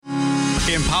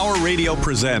Empower Radio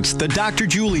presents The Dr.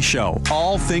 Julie Show,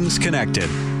 All Things Connected.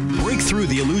 Break through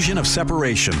the illusion of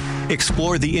separation,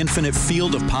 explore the infinite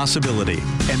field of possibility,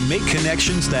 and make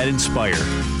connections that inspire.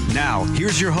 Now,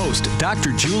 here's your host,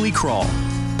 Dr. Julie Kroll.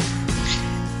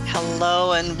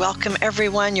 Hello and welcome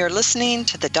everyone. You're listening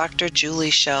to the Dr.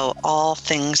 Julie Show, All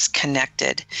Things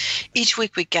Connected. Each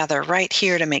week we gather right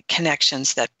here to make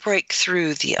connections that break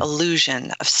through the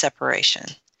illusion of separation.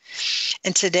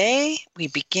 And today we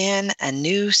begin a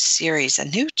new series, a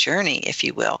new journey, if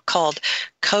you will, called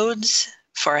Codes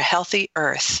for a Healthy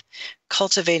Earth,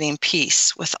 Cultivating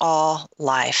Peace with All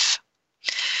Life.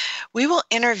 We will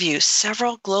interview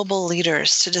several global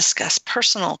leaders to discuss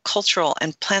personal, cultural,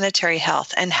 and planetary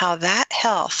health and how that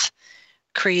health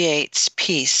creates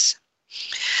peace.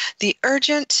 The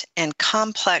urgent and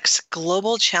complex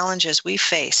global challenges we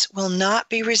face will not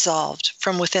be resolved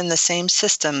from within the same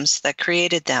systems that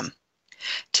created them.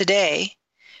 Today,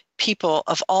 people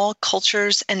of all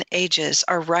cultures and ages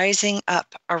are rising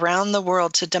up around the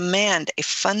world to demand a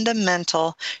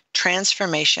fundamental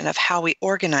transformation of how we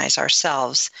organize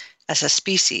ourselves as a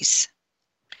species.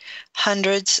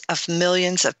 Hundreds of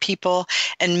millions of people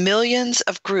and millions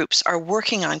of groups are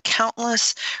working on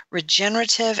countless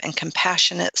regenerative and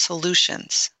compassionate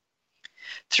solutions.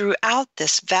 Throughout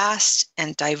this vast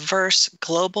and diverse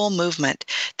global movement,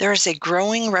 there is a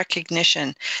growing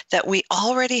recognition that we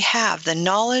already have the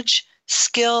knowledge,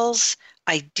 skills,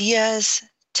 ideas,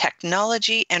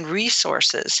 technology, and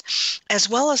resources, as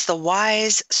well as the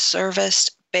wise,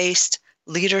 service-based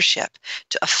leadership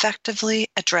to effectively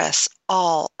address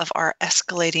all of our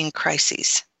escalating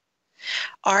crises.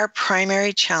 Our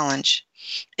primary challenge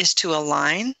is to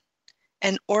align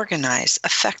and organize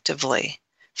effectively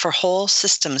for whole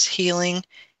systems healing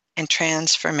and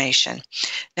transformation.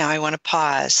 Now I want to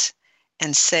pause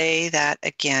and say that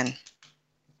again.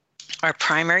 Our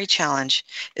primary challenge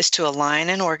is to align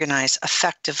and organize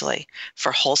effectively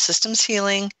for whole systems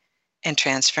healing and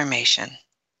transformation.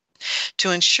 To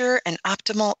ensure an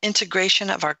optimal integration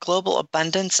of our global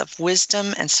abundance of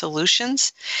wisdom and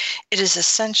solutions, it is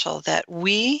essential that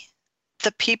we,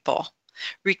 the people,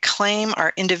 reclaim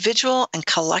our individual and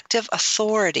collective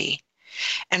authority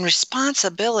and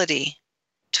responsibility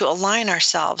to align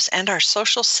ourselves and our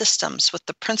social systems with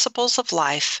the principles of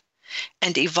life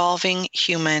and evolving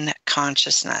human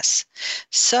consciousness.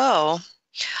 So,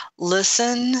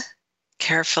 listen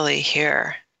carefully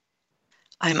here.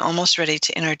 I'm almost ready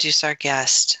to introduce our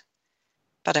guest,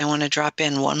 but I want to drop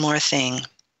in one more thing.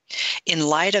 In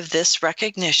light of this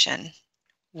recognition,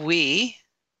 we,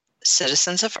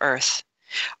 citizens of Earth,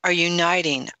 are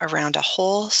uniting around a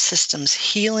whole systems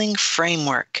healing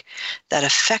framework that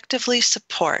effectively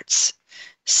supports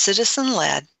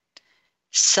citizen-led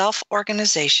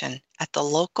self-organization at the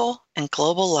local and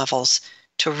global levels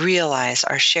to realize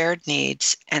our shared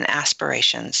needs and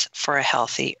aspirations for a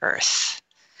healthy Earth.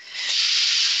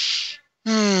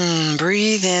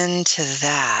 Breathe into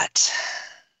that.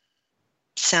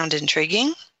 Sound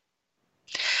intriguing?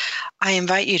 I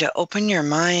invite you to open your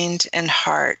mind and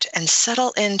heart and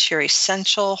settle into your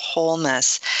essential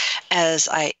wholeness as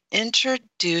I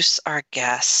introduce our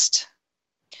guest.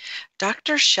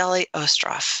 Dr. Shelley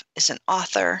Ostroff is an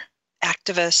author,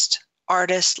 activist,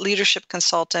 artist, leadership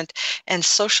consultant, and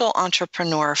social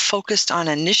entrepreneur focused on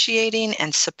initiating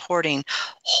and supporting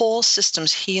whole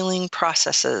systems healing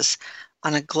processes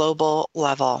on a global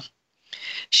level.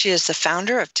 She is the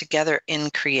founder of Together in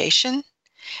Creation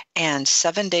and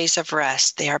 7 Days of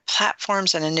Rest. They are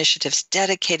platforms and initiatives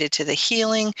dedicated to the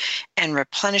healing and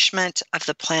replenishment of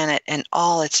the planet and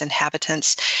all its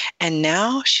inhabitants. And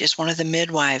now she is one of the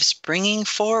midwives bringing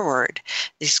forward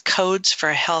these codes for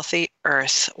a healthy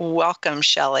Earth. Welcome,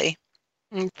 Shelley.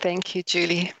 Thank you,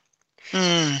 Julie.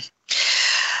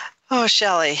 Oh,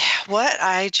 Shelley, what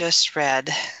I just read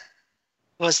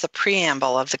was the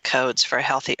preamble of the Codes for a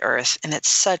Healthy Earth, and it's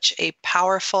such a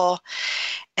powerful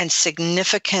and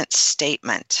significant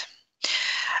statement.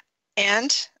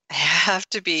 And I have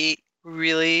to be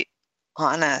really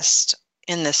honest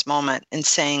in this moment in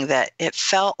saying that it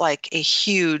felt like a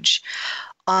huge,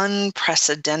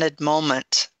 unprecedented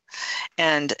moment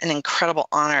and an incredible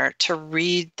honor to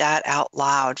read that out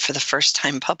loud for the first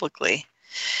time publicly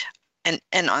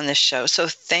and on this show. So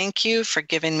thank you for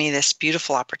giving me this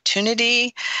beautiful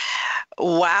opportunity.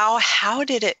 Wow, how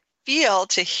did it feel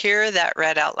to hear that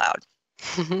read out loud?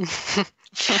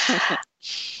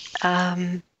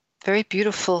 Very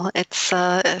beautiful.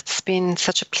 It's been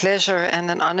such a pleasure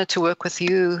and an honor to work with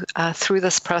you through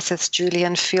this process, Julie,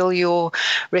 and feel your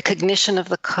recognition of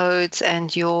the codes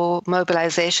and your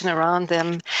mobilization around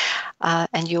them,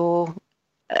 and your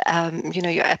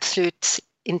absolute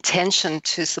intention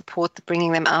to support the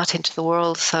bringing them out into the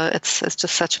world. So it's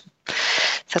just such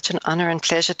an honor and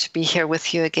pleasure to be here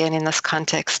with you again in this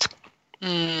context.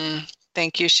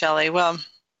 Thank you, Shelley. Well,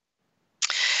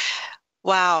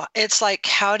 wow. It's like,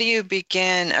 how do you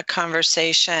begin a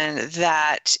conversation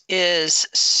that is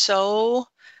so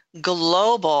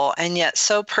global and yet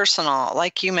so personal?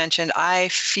 Like you mentioned, I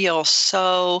feel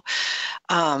so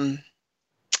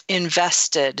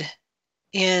invested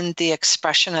in the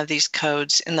expression of these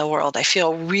codes in the world. I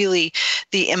feel really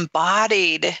the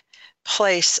embodied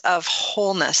place of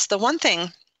wholeness. The one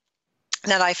thing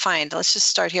that I find, let's just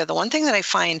start here. The one thing that I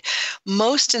find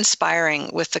most inspiring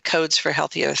with the codes for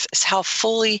Healthy Earth is how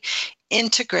fully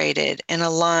integrated and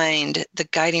aligned the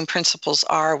guiding principles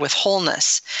are with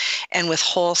wholeness and with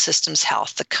whole systems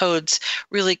health. The codes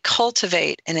really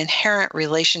cultivate an inherent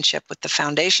relationship with the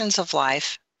foundations of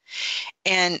life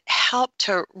and help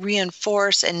to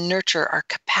reinforce and nurture our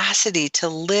capacity to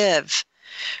live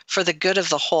for the good of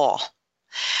the whole.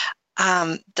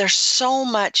 There's so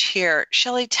much here.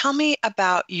 Shelley, tell me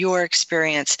about your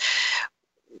experience.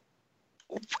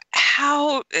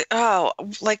 How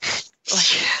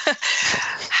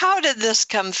did this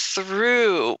come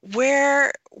through?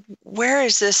 Where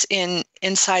is this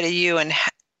inside of you? And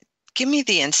give me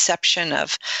the inception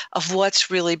of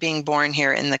what's really being born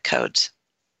here in the codes.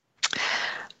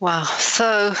 Wow.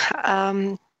 So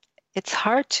it's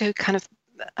hard to kind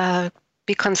of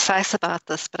be concise about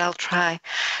this, but I'll try.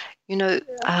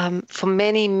 For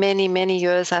many, many, many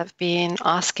years, I've been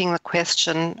asking the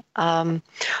question,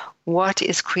 what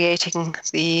is creating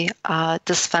the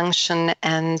dysfunction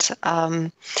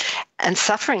and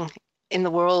suffering in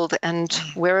the world, and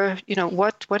where,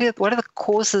 what are the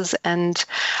causes and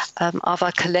of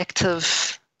our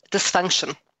collective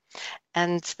dysfunction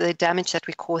and the damage that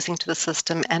we're causing to the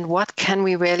system, and what can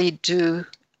we really do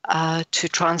to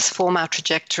transform our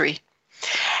trajectory?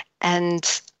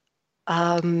 And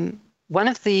one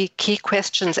of the key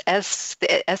questions as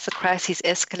the crises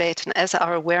escalate and as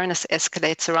our awareness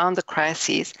escalates around the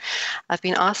crises, I've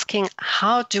been asking,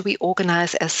 how do we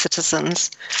organize as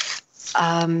citizens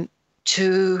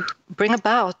to bring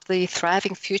about the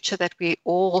thriving future that we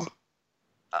all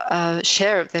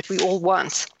share, that we all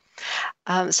want?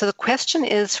 So the question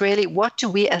is really, what do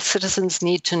we as citizens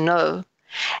need to know?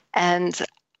 And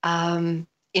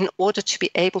in order to be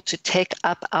able to take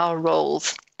up our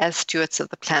roles as stewards of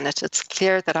the planet. It's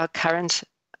clear that our current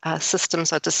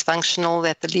systems are dysfunctional,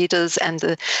 that the leaders and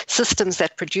the systems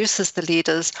that produces the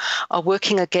leaders are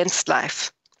working against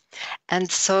life.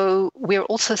 And so we're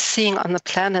also seeing on the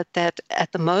planet that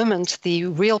at the moment, the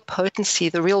real potency,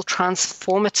 the real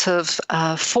transformative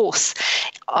force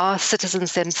are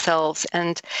citizens themselves.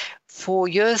 And for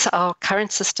years, our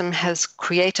current system has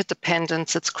created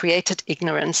dependence, it's created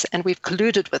ignorance, and we've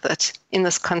colluded with it in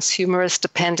this consumerist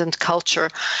dependent culture,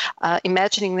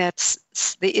 imagining that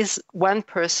there is one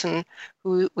person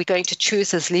who we're going to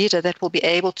choose as leader that will be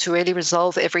able to really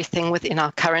resolve everything within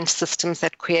our current systems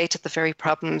that created the very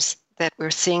problems that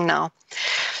we're seeing now.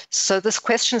 So this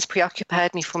question has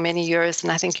preoccupied me for many years,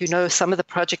 and I think some of the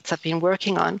projects I've been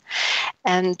working on.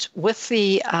 And with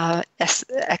the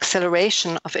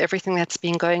acceleration of everything that's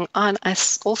been going on, I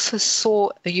also saw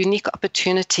a unique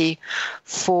opportunity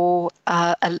for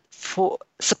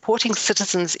supporting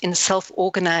citizens in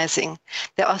self-organizing.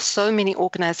 There are so many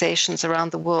organizations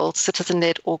around the world,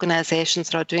 citizen-led organizations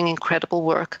that are doing incredible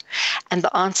work, and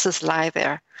the answers lie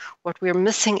there. What we're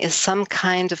missing is some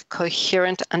kind of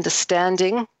coherent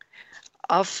understanding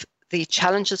of the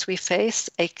challenges we face,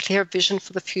 a clear vision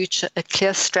for the future, a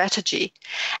clear strategy,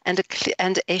 and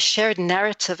a shared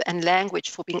narrative and language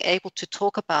for being able to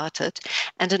talk about it,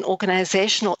 and an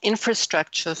organizational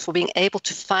infrastructure for being able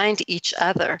to find each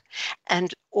other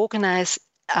and organize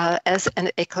as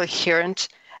a coherent,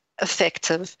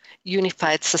 effective,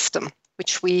 unified system,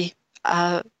 which we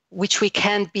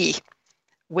can be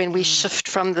when we shift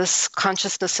from this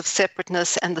consciousness of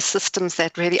separateness and the systems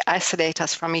that really isolate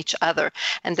us from each other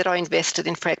and that are invested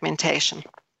in fragmentation.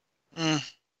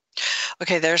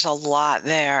 Okay, there's a lot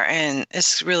there, and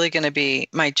it's really going to be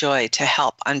my joy to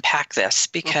help unpack this,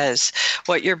 because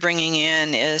what you're bringing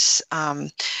in is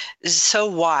so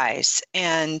wise,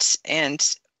 and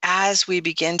as we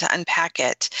begin to unpack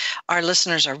it, our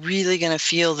listeners are really going to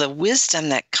feel the wisdom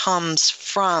that comes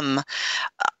from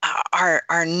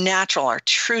our natural, our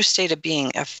true state of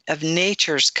being, of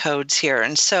nature's codes here.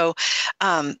 And so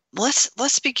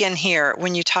let's begin here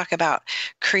when you talk about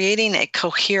creating a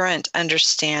coherent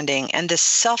understanding, and this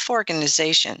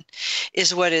self-organization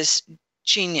is what is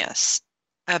genius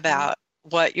about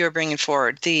what you're bringing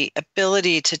forward, the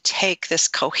ability to take this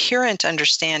coherent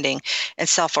understanding and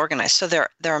self-organize. So there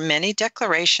are many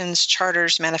declarations,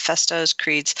 charters, manifestos,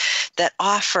 creeds that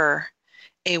offer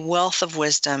a wealth of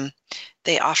wisdom.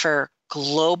 They offer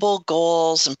global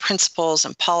goals and principles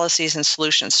and policies and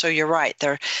solutions. So you're right,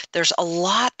 there's a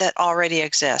lot that already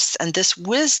exists. And this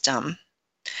wisdom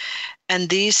and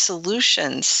these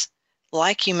solutions,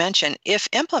 like you mentioned, if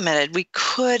implemented, we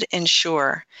could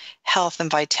ensure health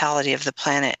and vitality of the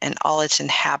planet and all its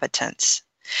inhabitants.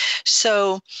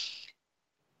 So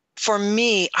for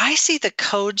me, I see the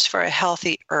Codes for a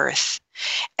Healthy Earth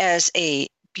as a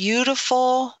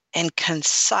beautiful and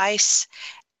concise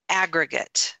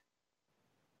aggregate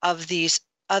of these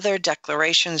other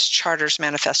declarations, charters,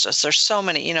 manifestos. There's so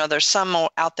many, there's some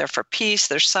out there for peace.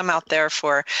 There's some out there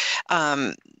for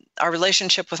our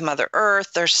relationship with Mother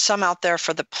Earth. There's some out there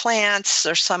for the plants.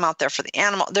 There's some out there for the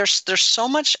animal. There's so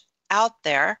much out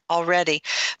there already,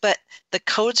 but the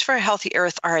Codes for a Healthy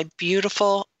Earth are a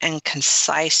beautiful and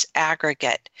concise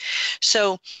aggregate.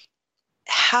 So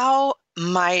how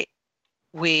might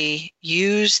we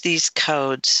use these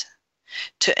codes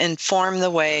to inform the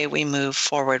way we move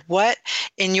forward? What,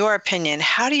 in your opinion,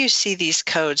 how do you see these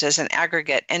codes as an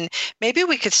aggregate? And maybe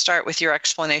we could start with your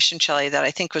explanation, Shelley, that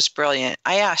I think was brilliant.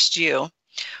 I asked you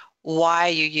why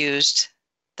you used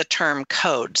the term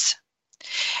codes.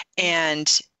 And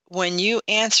when you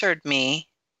answered me,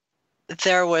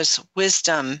 there was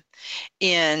wisdom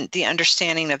in the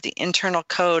understanding of the internal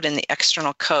code and the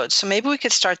external code. So maybe we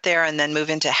could start there and then move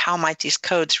into how might these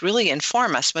codes really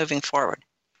inform us moving forward.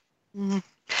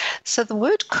 So the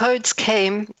word codes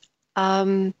came,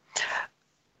 what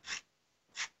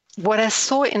I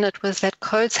saw in it was that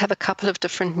codes have a couple of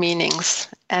different meanings.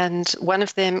 And one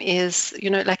of them is,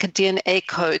 like a DNA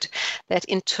code, that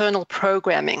internal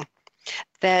programming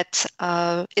that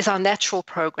is our natural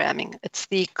programming. It's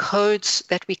the codes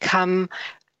that we come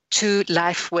to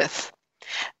life with.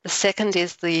 The second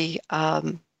is the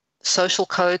social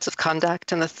codes of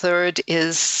conduct, and the third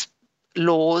is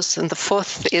laws, and the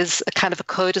fourth is a kind of a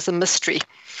code as a mystery,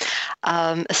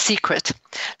 a secret.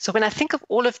 So when I think of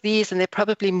all of these, and they're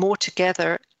probably more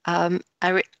together,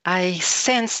 I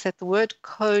sense that the word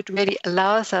code really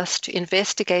allows us to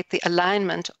investigate the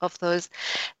alignment of those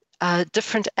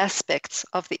different aspects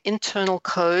of the internal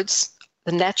codes,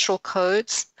 the natural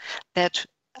codes that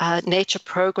nature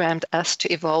programmed us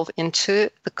to evolve into,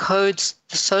 the codes,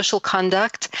 the social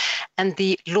conduct, and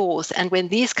the laws. And when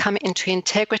these come into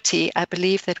integrity, I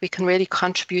believe that we can really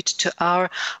contribute to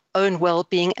our own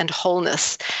well-being and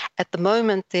wholeness. At the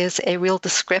moment, there's a real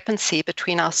discrepancy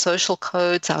between our social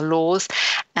codes, our laws,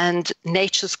 and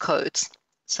nature's codes.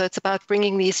 So it's about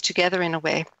bringing these together in a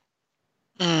way.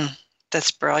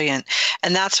 That's brilliant.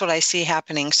 And that's what I see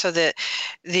happening. So that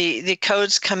the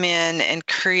codes come in and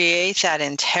create that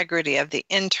integrity of the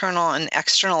internal and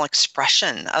external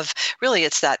expression of, really,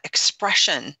 it's that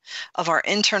expression of our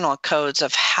internal codes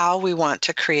of how we want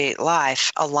to create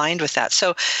life aligned with that.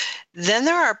 So then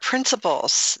there are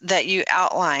principles that you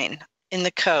outline in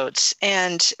the codes.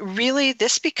 And really,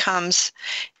 this becomes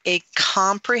a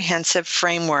comprehensive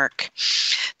framework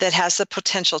that has the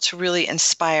potential to really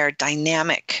inspire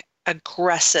dynamic,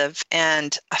 aggressive,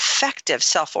 and effective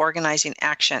self-organizing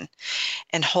action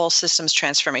and whole systems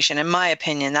transformation. In my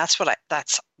opinion, that's what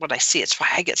I see. It's why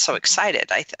I get so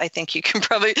excited. I think you can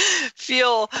probably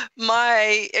feel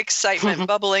my excitement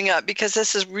bubbling up, because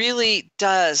this really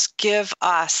does give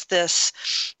us this,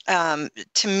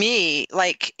 to me,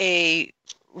 like a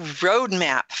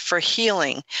roadmap for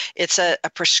healing. It's a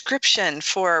prescription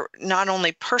for not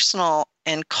only personal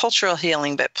and cultural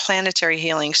healing, but planetary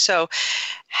healing. So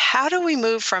how do we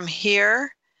move from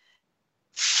here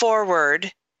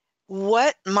forward?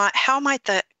 How might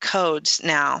the codes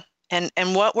now and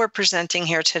what we're presenting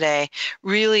here today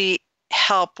really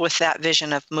help with that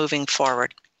vision of moving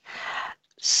forward?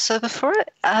 So before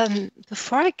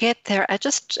I get there,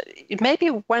 maybe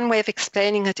one way of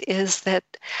explaining it is that,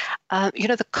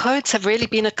 the codes have really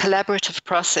been a collaborative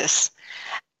process.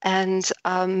 And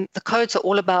the codes are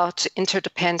all about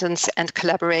interdependence and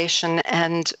collaboration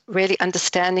and really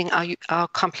understanding our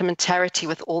complementarity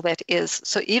with all that is.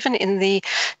 So even in the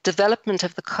development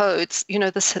of the codes,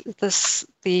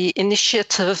 the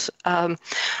initiative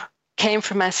came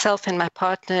from myself and my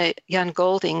partner, Jan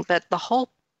Golding, but the whole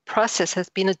process has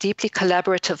been a deeply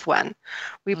collaborative one.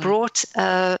 We brought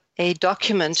a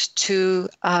document to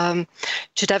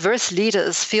diverse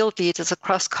leaders, field leaders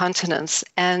across continents,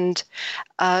 and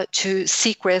to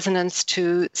seek resonance,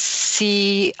 to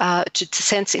see, to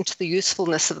sense into the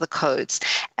usefulness of the codes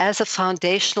as a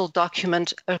foundational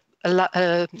document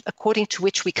according to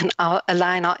which we can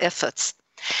align our efforts.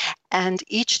 And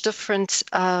each different,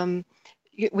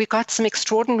 we got some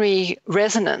extraordinary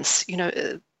resonance,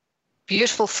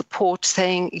 beautiful support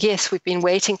saying, yes, we've been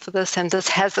waiting for this, and this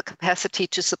has the capacity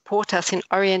to support us in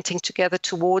orienting together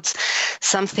towards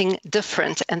something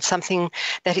different and something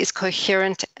that is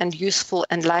coherent and useful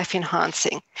and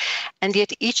life-enhancing. And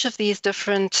yet each of these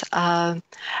different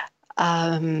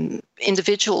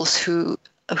individuals who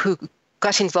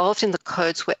got involved in the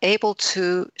codes were able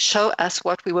to show us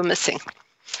what we were missing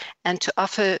and to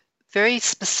offer very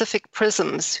specific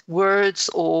prisms, words,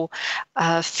 or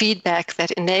feedback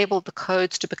that enabled the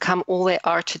codes to become all they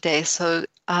are today. So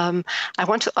I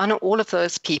want to honor all of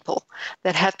those people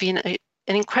that have been an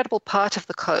incredible part of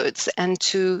the codes, and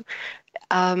to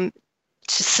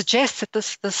suggest that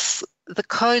the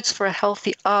codes for a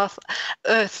healthy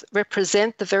earth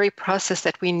represent the very process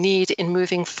that we need in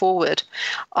moving forward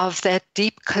of that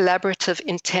deep collaborative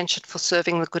intention for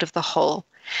serving the good of the whole.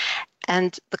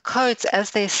 And the codes, as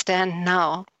they stand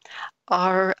now,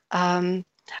 are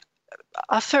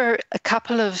offer a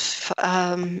couple of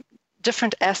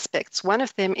different aspects. One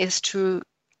of them is to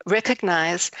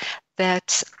recognize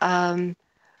that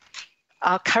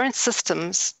our current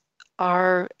systems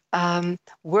are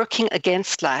working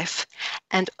against life,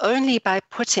 and only by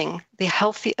putting the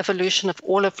healthy evolution of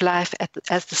all of life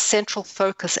as the central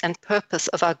focus and purpose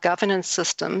of our governance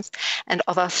systems and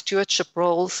of our stewardship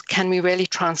roles can we really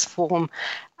transform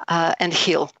and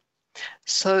heal.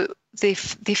 So the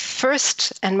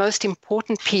first and most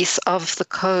important piece of the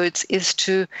codes is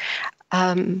to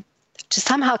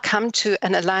somehow come to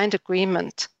an aligned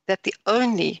agreement that the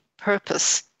only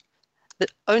purpose, the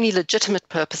only legitimate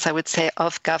purpose, I would say,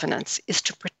 of governance is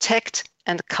to protect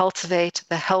and cultivate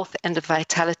the health and the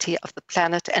vitality of the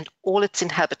planet and all its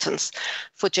inhabitants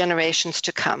for generations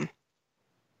to come.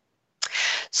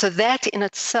 So that in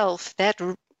itself, that,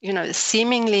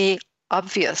 seemingly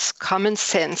obvious common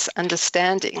sense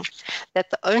understanding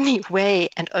that the only way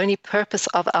and only purpose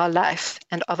of our life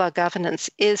and of our governance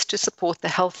is to support the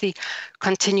healthy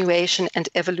continuation and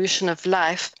evolution of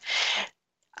life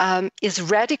is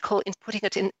radical in putting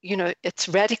it in, it's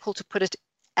radical to put it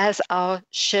as our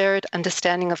shared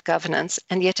understanding of governance,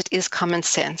 and yet it is common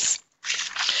sense.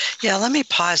 Yeah, let me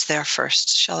pause there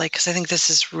first, Shelley, because I think this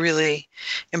is really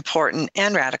important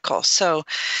and radical. So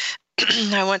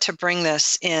I want to bring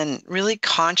this in really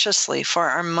consciously for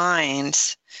our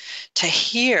minds to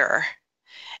hear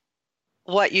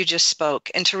what you just spoke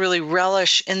and to really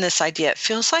relish in this idea. It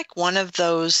feels like one of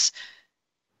those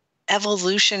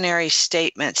evolutionary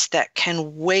statements that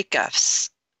can wake us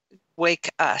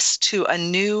to a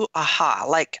new aha,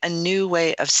 like a new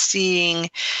way of seeing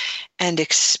and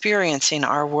experiencing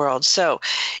our world. So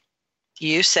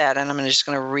you said, and I'm just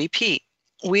going to repeat,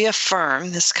 we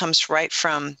affirm, this comes right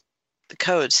from the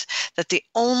codes, that the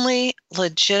only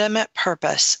legitimate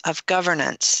purpose of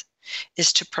governance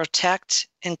is to protect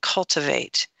and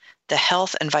cultivate the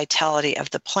health and vitality of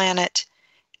the planet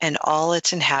and all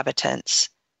its inhabitants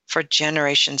for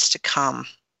generations to come.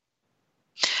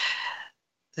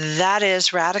 That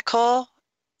is radical.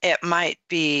 It might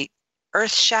be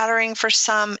earth-shattering for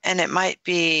some, and it might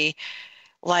be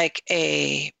like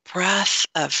a breath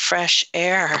of fresh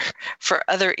air for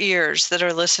other ears that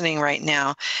are listening right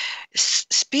now.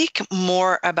 Speak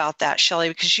more about that, Shelley,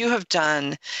 because you have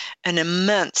done an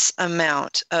immense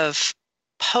amount of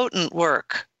potent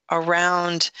work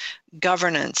around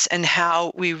governance and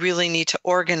how we really need to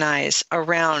organize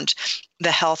around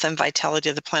the health and vitality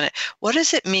of the planet. What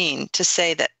does it mean to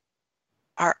say that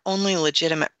our only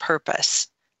legitimate purpose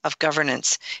of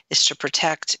governance is to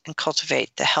protect and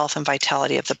cultivate the health and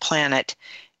vitality of the planet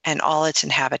and all its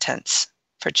inhabitants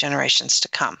for generations to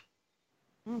come?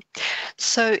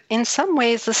 So in some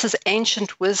ways, this is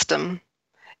ancient wisdom.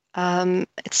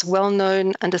 It's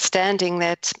well-known understanding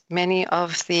that many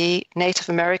of the Native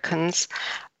Americans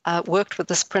worked with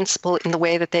this principle in the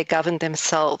way that they governed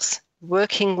themselves,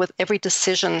 working with every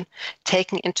decision,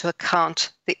 taking into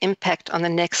account the impact on the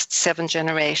next 7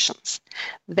 generations.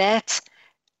 That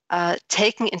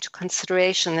taking into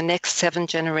consideration the next 7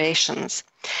 generations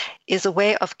is a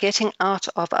way of getting out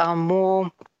of our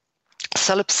more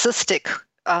solipsistic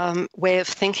way of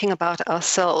thinking about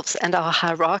ourselves and our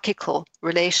hierarchical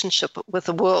relationship with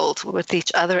the world, with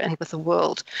each other and with the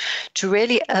world, to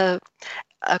really a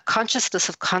consciousness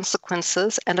of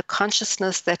consequences and a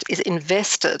consciousness that is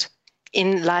invested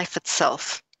in life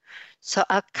itself. So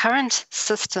our current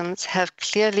systems have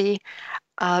clearly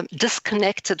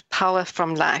disconnected power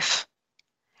from life.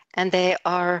 And the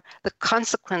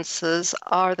consequences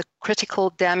are the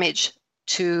critical damage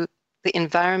to the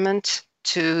environment,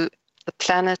 to the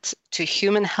planet, to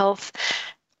human health,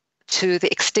 to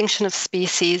the extinction of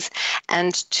species,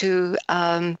 and to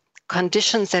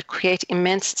conditions that create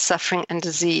immense suffering and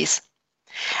disease.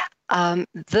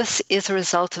 This is a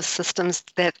result of systems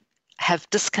that have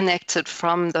disconnected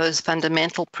from those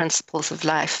fundamental principles of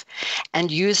life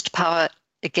and used power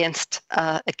against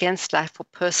life for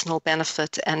personal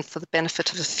benefit and for the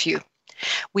benefit of a few.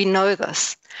 We know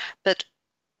this, but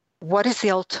what is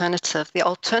the alternative? The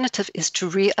alternative is to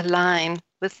realign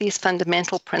with these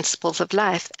fundamental principles of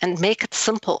life and make it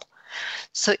simple.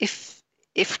 So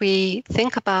if we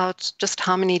think about just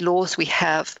how many laws we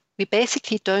have, we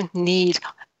basically don't need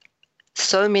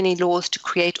so many laws to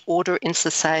create order in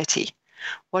society.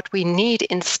 What we need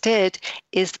instead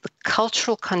is the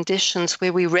cultural conditions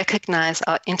where we recognize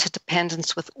our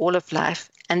interdependence with all of life,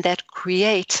 and that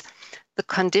create the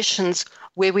conditions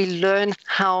where we learn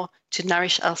how to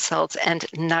nourish ourselves and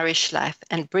nourish life,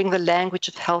 and bring the language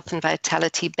of health and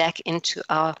vitality back into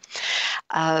our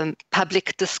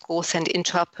public discourse and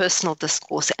into our personal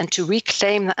discourse, and to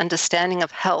reclaim the understanding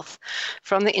of health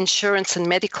from the insurance and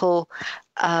medical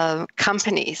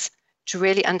companies, to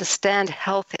really understand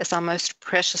health as our most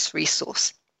precious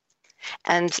resource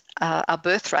and our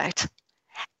birthright,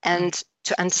 and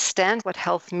to understand what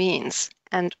health means.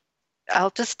 And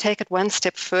I'll just take it one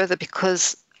step further,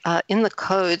 because in the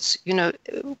codes,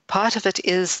 part of it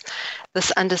is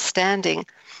this understanding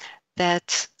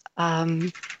that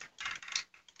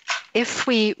if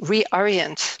we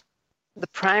reorient the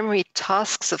primary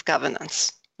tasks of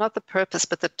governance, not the purpose,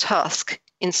 but the task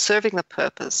in serving the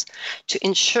purpose, to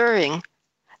ensuring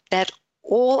that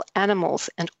all animals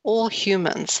and all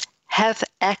humans have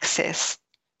access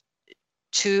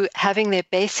to having their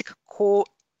basic core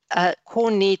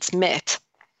needs met.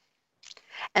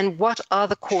 And what are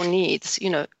the core needs?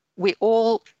 We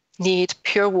all need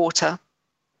pure water,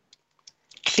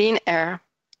 clean air,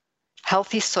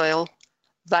 healthy soil,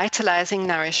 vitalizing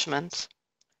nourishment,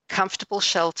 comfortable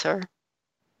shelter,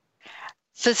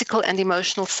 physical and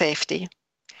emotional safety,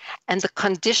 and the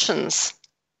conditions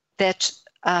that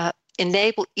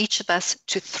enable each of us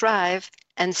to thrive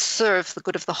and serve the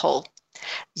good of the whole.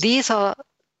 These are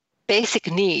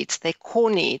basic needs, they're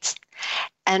core needs.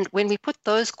 And when we put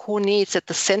those core needs at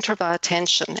the center of our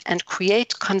attention and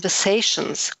create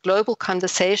conversations, global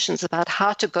conversations about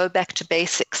how to go back to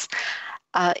basics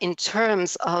in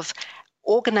terms of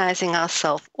organizing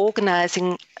ourselves,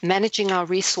 managing our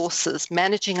resources,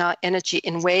 managing our energy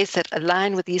in ways that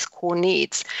align with these core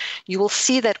needs, you will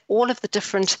see that all of the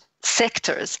different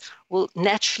sectors will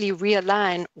naturally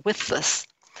realign with this.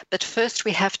 But first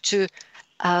we have to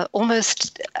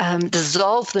almost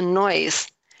dissolve the noise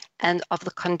and of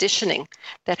the conditioning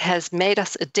that has made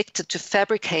us addicted to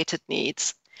fabricated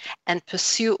needs, and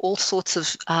pursue all sorts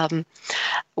of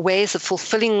ways of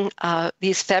fulfilling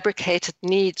these fabricated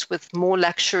needs with more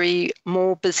luxury,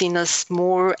 more busyness,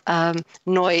 more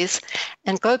noise,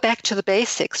 and go back to the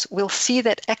basics. We'll see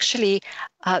that actually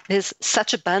there's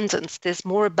such abundance, there's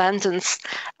more abundance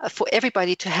for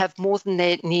everybody to have more than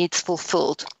their needs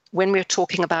fulfilled when we're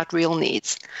talking about real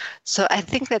needs. So I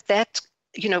think that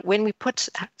when we put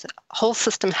whole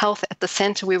system health at the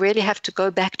center, we really have to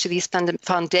go back to these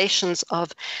foundations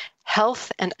of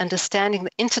health and understanding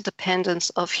the interdependence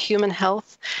of human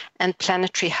health and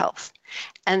planetary health.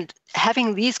 And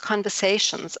having these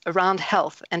conversations around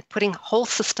health and putting whole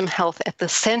system health at the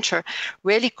center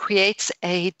really creates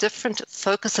a different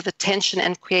focus of attention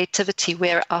and creativity,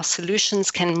 where our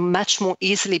solutions can much more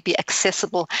easily be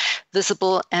accessible,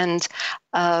 visible, and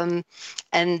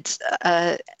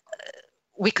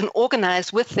we can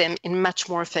organize with them in much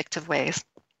more effective ways.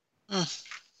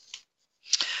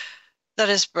 That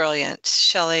is brilliant,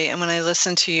 Shelley. And when I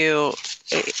listen to you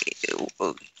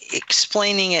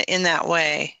explaining it in that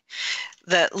way,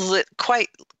 that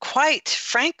quite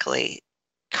frankly,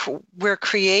 we're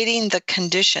creating the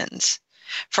conditions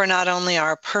for not only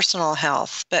our personal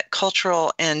health, but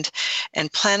cultural and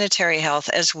planetary health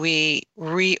as we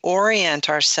reorient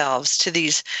ourselves to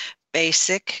these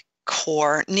basic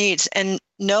core needs. And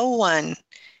no one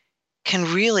can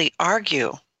really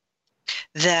argue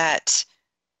that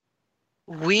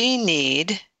we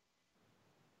need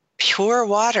pure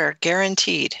water,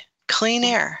 guaranteed, clean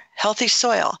air, healthy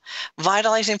soil,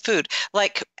 vitalizing food.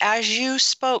 Like, as you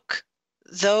spoke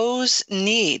those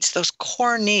needs, those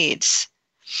core needs,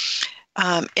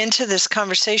 into this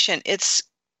conversation, it's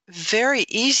very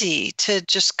easy to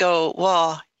just go,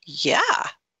 well, yeah,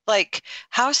 like,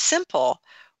 how simple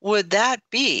would that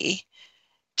be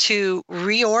to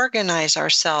reorganize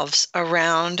ourselves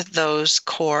around those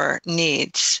core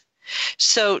needs?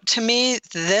 So to me,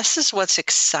 this is what's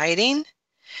exciting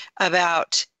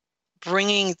about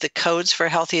bringing the codes for a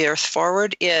healthy earth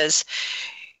forward is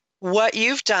what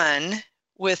you've done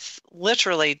with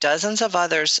literally dozens of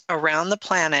others around the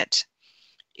planet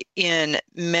in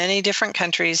many different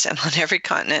countries and on every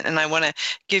continent. And I want to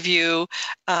give you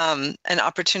an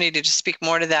opportunity to speak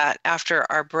more to that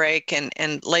after our break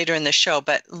and later in the show.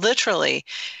 But literally,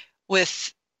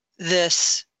 with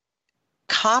this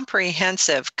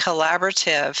comprehensive,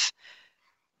 collaborative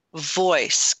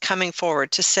voice coming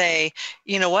forward to say,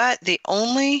 you know what,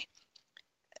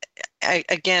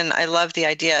 I love the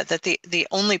idea that the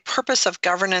only purpose of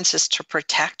governance is to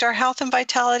protect our health and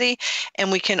vitality,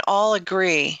 and we can all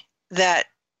agree that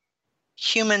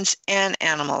humans and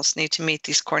animals need to meet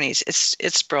these core needs.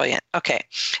 It's brilliant. Okay,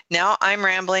 now I'm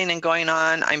rambling and going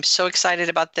on. I'm so excited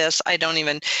about this. I don't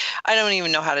even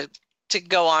know how to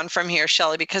go on from here,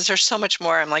 Shelley, because there's so much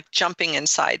more. I'm like jumping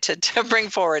inside to bring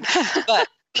forward. But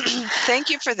thank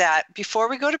you for that. Before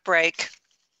we go to break,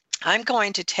 I'm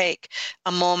going to take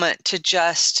a moment to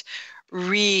just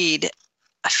read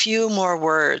a few more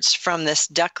words from this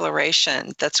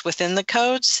declaration that's within the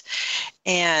codes.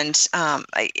 And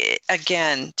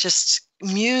again, just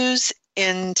muse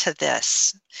into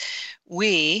this.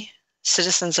 We,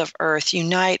 citizens of Earth,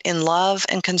 unite in love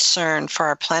and concern for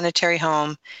our planetary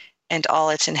home and all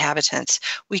its inhabitants.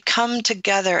 We come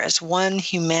together as one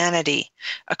humanity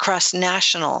across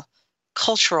national,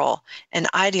 cultural, and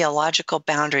ideological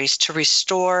boundaries to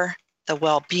restore the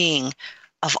well-being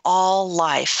of all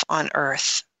life on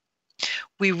Earth.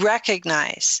 We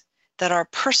recognize that our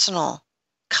personal,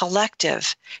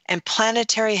 collective, and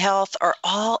planetary health are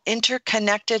all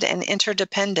interconnected and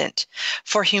interdependent.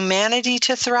 For humanity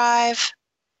to thrive,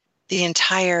 the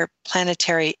entire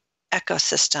planetary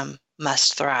ecosystem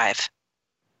must thrive.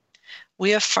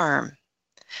 We affirm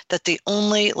that the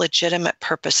only legitimate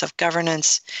purpose of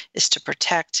governance is to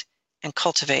protect and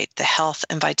cultivate the health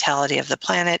and vitality of the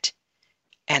planet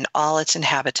and all its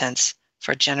inhabitants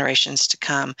for generations to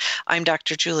come. I'm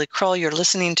Dr. Julie Krull. You're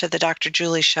listening to The Dr.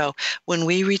 Julie Show. When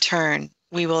we return,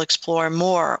 we will explore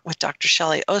more with Dr.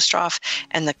 Shelley Ostroff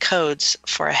and the codes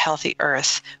for a healthy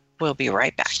earth. We'll be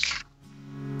right back.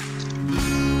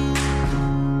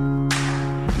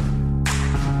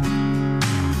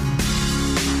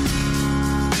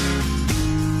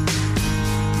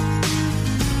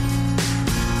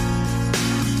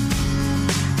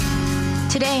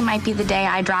 Today might be the day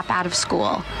I drop out of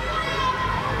school.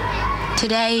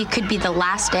 Today could be the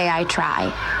last day I try.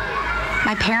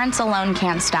 My parents alone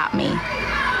can't stop me.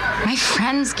 My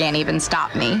friends can't even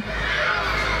stop me.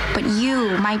 But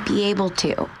you might be able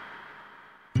to.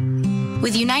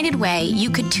 With United Way, you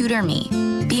could tutor me,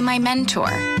 be my mentor,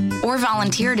 or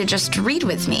volunteer to just read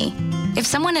with me. If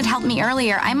someone had helped me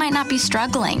earlier, I might not be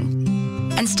struggling.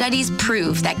 And studies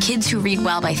prove that kids who read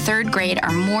well by 3rd grade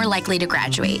are more likely to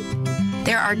graduate.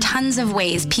 There are tons of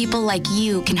ways people like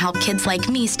you can help kids like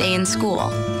me stay in school.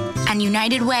 And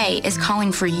United Way is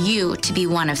calling for you to be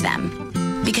one of them.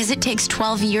 Because it takes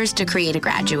 12 years to create a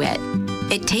graduate.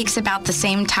 It takes about the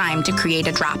same time to create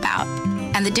a dropout.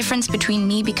 And the difference between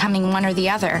me becoming one or the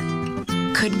other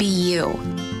could be you.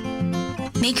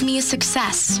 Make me a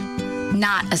success,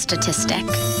 not a statistic.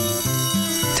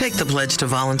 Take the pledge to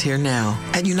volunteer now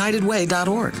at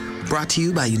unitedway.org. Brought to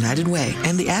you by United Way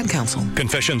and the Ad Council.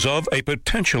 Confessions of a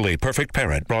Potentially Perfect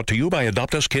Parent, brought to you by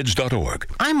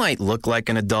AdoptUsKids.org. I might look like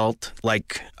an adult,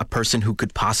 like a person who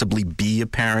could possibly be a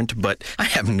parent, but I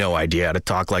have no idea how to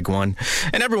talk like one.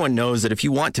 And everyone knows that if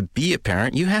you want to be a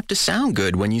parent, you have to sound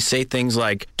good when you say things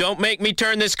like, "Don't make me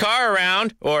turn this car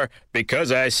around," or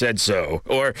 "Because I said so,"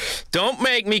 or "Don't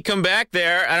make me come back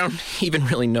there." I don't even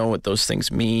really know what those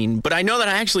things mean, but I know that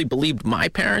I actually believed my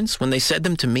parents when they said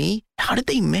them to me. How did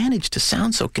they manage to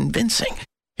sound so convincing?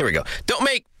 Here we go. "Don't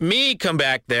make me come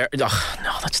back there." Ugh,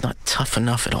 no, that's not tough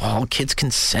enough at all. Kids can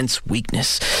sense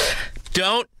weakness.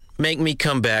 "Don't make me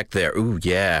come back there." Ooh,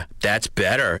 yeah, that's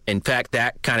better. In fact,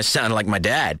 that kind of sounded like my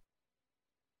dad.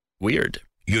 Weird.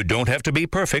 You don't have to be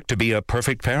perfect to be a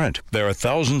perfect parent. There are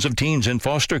thousands of teens in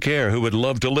foster care who would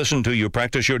love to listen to you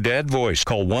practice your dad voice.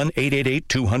 Call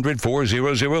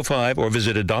 1-888-200-4005 or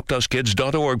visit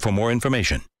AdoptUsKids.org for more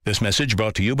information. This message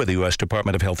brought to you by the U.S.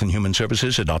 Department of Health and Human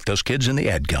Services, Adopt Us Kids, and the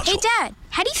Ad Council. Hey, Dad,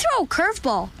 how do you throw a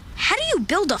curveball? How do you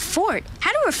build a fort?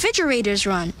 How do refrigerators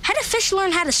run? How do fish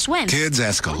learn how to swim? Kids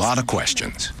ask a lot of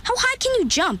questions. How high can you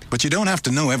jump? But you don't have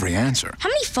to know every answer. How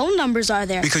many phone numbers are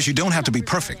there? Because you don't have to be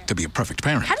perfect to be a perfect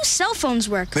parent. How do cell phones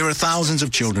work? There are thousands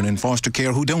of children in foster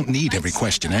care who don't need every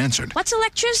question answered. What's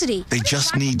electricity? They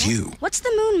just need you. What's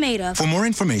the moon made of? For more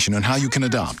information on how you can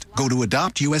adopt, go to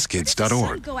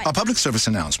adoptuskids.org. A public service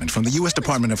announcement from the U.S.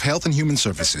 Department of Health and Human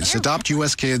Services, Adopt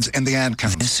U.S. Kids, and the Ad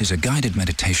Council. This is a guided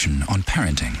meditation on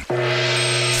parenting.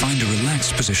 Find a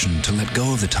relaxed position to let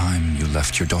go of the time you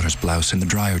left your daughter's blouse in the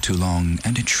dryer too long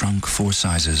and it shrunk 4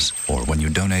 sizes, or when you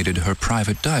donated her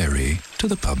private diary to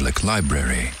the public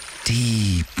library.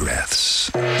 Deep breaths.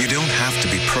 You don't have to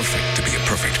be perfect to be a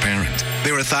perfect parent.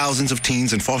 There are thousands of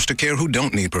teens in foster care who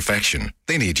don't need perfection.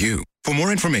 They need you. For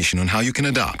more information on how you can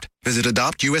adopt, visit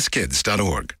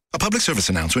adoptuskids.org. A public service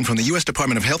announcement from the U.S.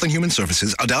 Department of Health and Human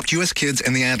Services, Adopt U.S. Kids,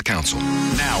 and the Ad Council.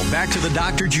 Now, back to the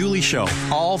Dr. Julie Show.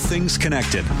 All things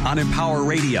connected on Empower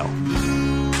Radio.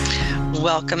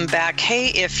 Welcome back. Hey,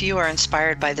 if you are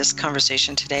inspired by this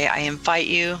conversation today, I invite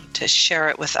you to share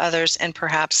it with others and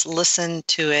perhaps listen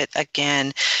to it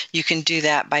again. You can do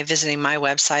that by visiting my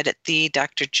website at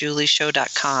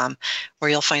thedrjulieshow.com,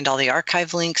 where you'll find all the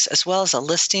archive links as well as a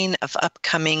listing of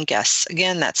upcoming guests.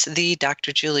 Again, that's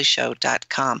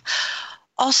thedrjulieshow.com.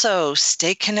 Also,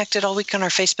 stay connected all week on our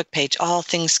Facebook page, All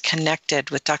Things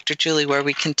Connected with Dr. Julie, where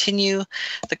we continue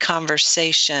the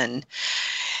conversation.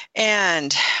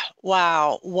 And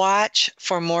wow, watch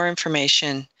for more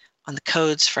information on the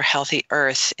codes for Healthy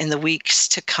Earth in the weeks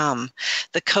to come.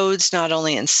 The codes not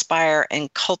only inspire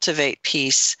and cultivate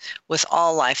peace with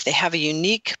all life, they have a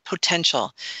unique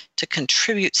potential to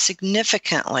contribute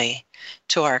significantly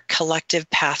to our collective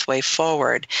pathway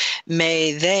forward.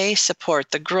 May they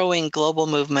support the growing global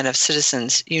movement of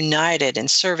citizens united in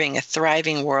serving a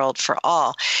thriving world for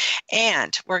all.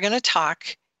 And we're going to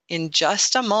talk in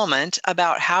just a moment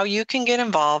about how you can get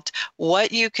involved,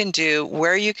 what you can do,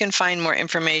 where you can find more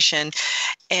information.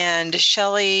 And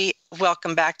Shelley,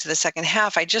 welcome back to the second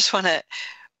half. I just want to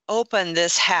open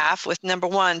this half with number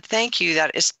one, thank you.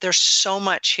 There's so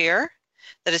much here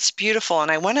that it's beautiful. And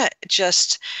I want to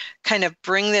just kind of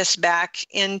bring this back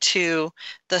into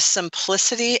the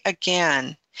simplicity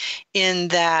again, in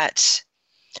that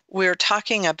we're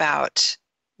talking about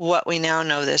what we now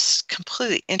know, this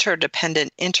completely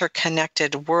interdependent,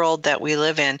 interconnected world that we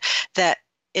live in, that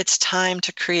it's time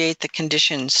to create the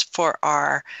conditions for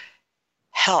our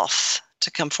health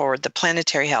to come forward, the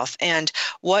planetary health. And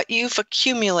what you've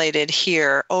accumulated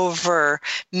here over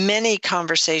many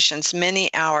conversations,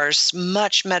 many hours,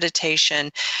 much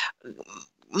meditation,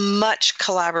 much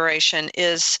collaboration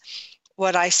is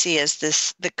what I see as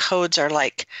this. The codes are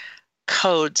like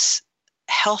codes,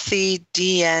 healthy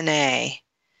DNA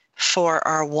for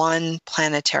our one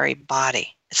planetary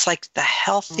body. It's like the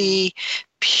healthy,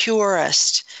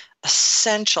 purest,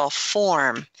 essential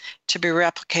form to be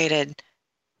replicated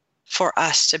for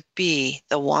us to be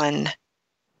the one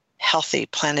healthy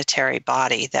planetary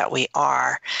body that we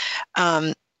are.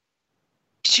 Do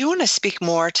you want to speak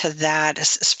more to that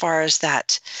as far as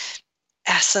that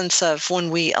essence of when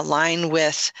we align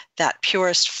with that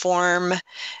purest form,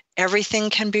 everything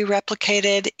can be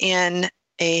replicated in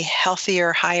a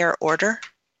healthier, higher order?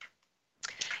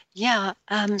 Yeah,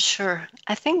 sure.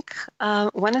 I think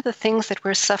one of the things that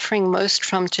we're suffering most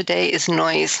from today is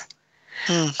noise.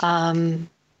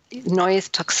 Noise,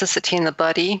 toxicity in the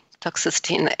body,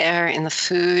 toxicity in the air, in the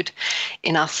food,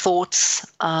 in our thoughts.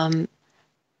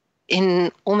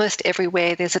 In almost every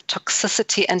way, there's a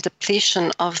toxicity and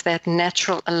depletion of that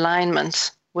natural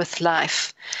alignment with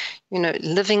life. You know,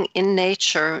 living in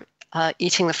nature,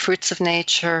 eating the fruits of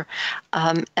nature.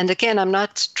 And again, I'm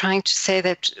not trying to say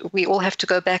that we all have to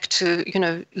go back to,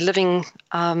 living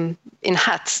in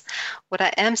huts. What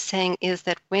I am saying is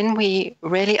that when we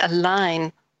really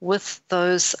align with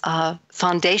those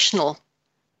foundational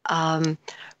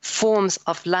forms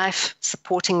of life,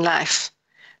 supporting life,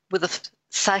 with the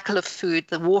cycle of food,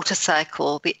 the water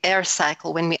cycle, the air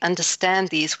cycle, when we understand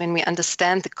these, when we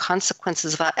understand the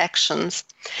consequences of our actions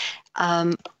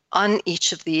on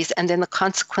each of these, and then the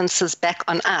consequences back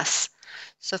on us.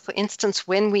 So for instance,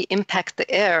 when we impact the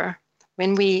air,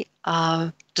 when we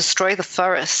destroy the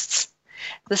forests,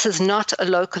 this is not a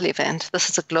local event, this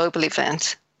is a global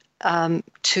event.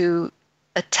 To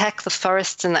attack the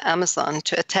forests in the Amazon,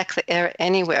 to attack the air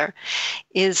anywhere,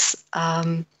 is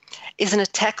an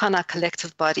attack on our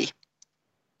collective body.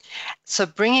 So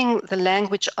bringing the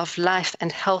language of life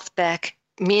and health back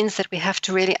means that we have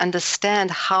to really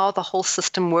understand how the whole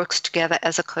system works together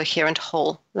as a coherent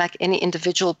whole. Like any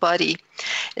individual body,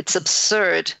 it's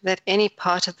absurd that any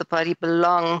part of the body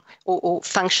belong or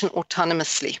function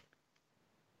autonomously.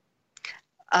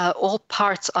 All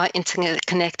parts are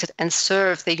interconnected and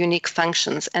serve their unique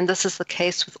functions. And this is the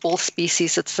case with all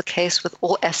species. It's the case with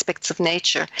all aspects of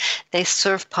nature. They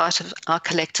serve part of our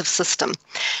collective system.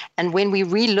 And when we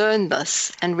relearn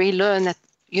this and relearn that,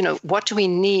 what do we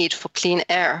need for clean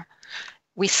air?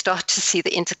 We start to see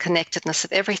the interconnectedness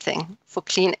of everything. For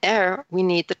clean air, we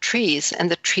need the trees, and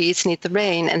the trees need the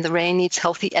rain, and the rain needs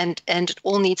healthy, and it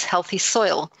all needs healthy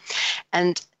soil.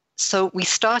 And so we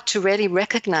start to really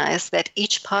recognize that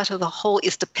each part of the whole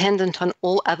is dependent on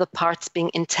all other parts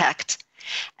being intact.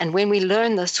 And when we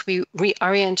learn this, we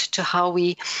reorient to how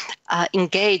we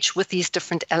engage with these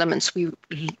different elements. We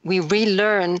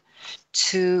relearn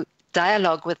to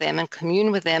dialogue with them and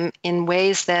commune with them in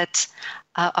ways that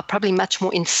are probably much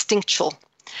more instinctual.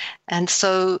 And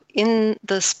so in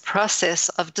this process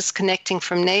of disconnecting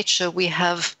from nature, we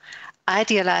have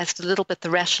idealized a little bit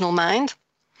the rational mind,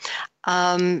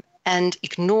 and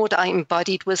ignored our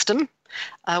embodied wisdom.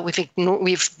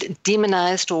 We've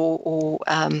demonized or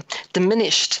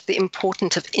diminished the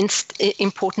importance of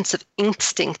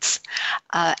instincts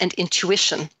and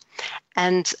intuition.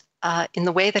 And in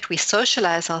the way that we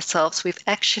socialize ourselves, we've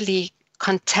actually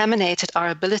contaminated our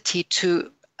ability to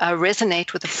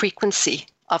resonate with the frequency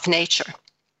of nature.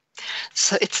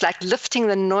 So it's like lifting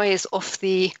the noise off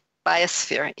the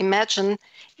biosphere. Imagine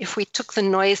if we took the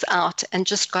noise out and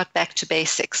just got back to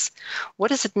basics. What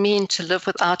does it mean to live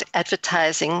without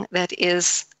advertising that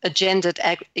is agendered,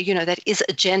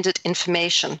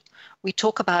 information? We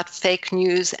talk about fake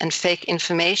news and fake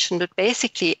information, but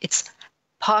basically it's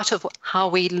part of how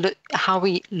we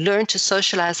learn to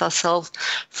socialize ourselves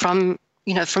from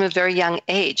a very young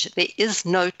age. There is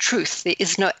no truth. There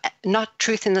is not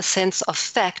truth in the sense of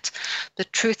fact,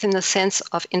 but truth in the sense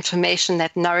of information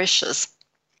that nourishes.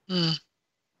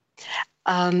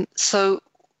 So,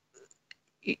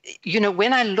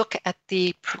 when I look at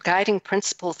the guiding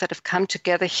principles that have come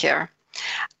together here,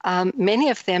 many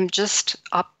of them just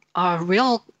are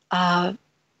real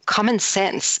common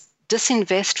sense.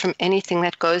 Disinvest from anything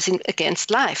that goes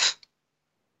against life.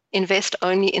 Invest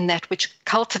only in that which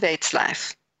cultivates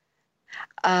life.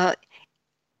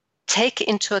 Take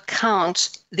into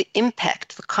account the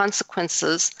impact, the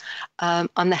consequences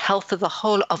on the health of the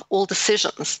whole of all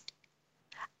decisions.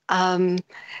 Honor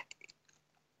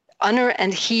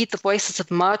and heed the voices of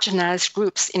marginalized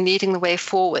groups in leading the way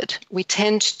forward. We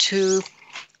tend to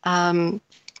kind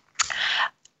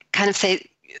of say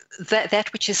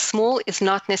that which is small is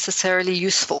not necessarily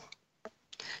useful.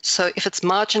 So if it's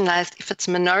marginalized, if it's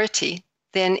a minority,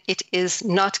 then it is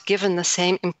not given the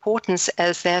same importance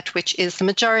as that which is the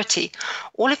majority.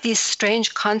 All of these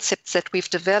strange concepts that we've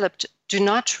developed do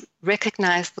not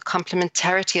recognize the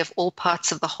complementarity of all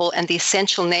parts of the whole and the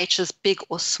essential natures, big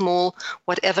or small,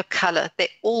 whatever color. They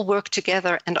all work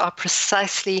together and are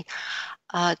precisely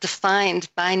defined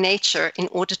by nature in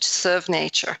order to serve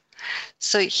nature.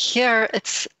 So here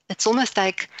it's almost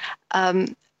like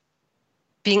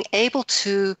being able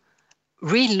to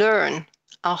relearn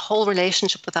our whole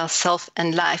relationship with ourself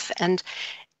and life. And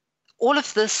all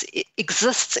of this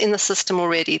exists in the system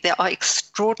already. There are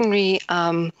extraordinary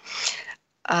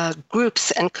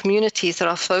groups and communities that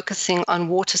are focusing on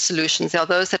water solutions. There are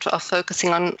those that are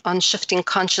focusing on shifting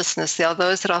consciousness. There are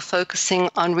those that are focusing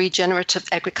on regenerative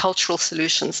agricultural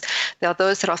solutions. There are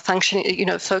those that are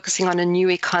focusing on a new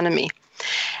economy.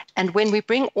 And when we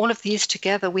bring all of these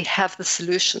together, we have the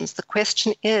solutions. The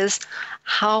question is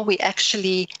how we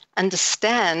actually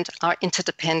understand our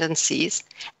interdependencies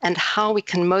and how we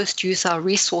can most use our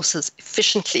resources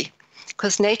efficiently.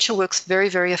 Because nature works very,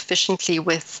 very efficiently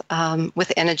with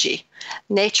energy.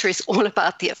 Nature is all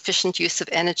about the efficient use of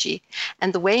energy.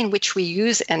 And the way in which we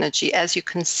use energy, as you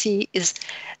can see, is,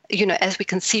 as we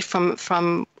can see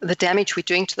from the damage we're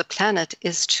doing to the planet,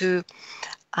 is to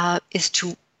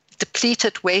deplete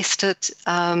it, waste it,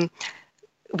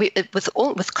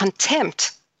 with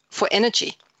contempt for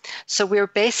energy. So we're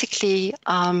basically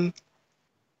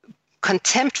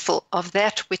contemptful of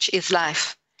that which is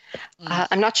life.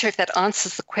 I'm not sure if that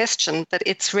answers the question, but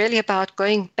it's really about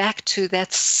going back to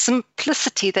that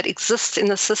simplicity that exists in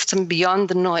the system beyond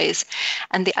the noise,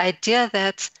 and the idea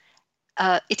that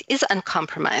it is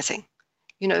uncompromising.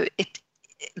 The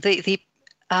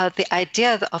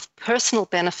idea of personal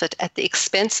benefit at the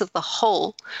expense of the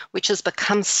whole, which has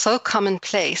become so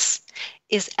commonplace,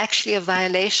 is actually a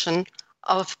violation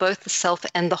of both the self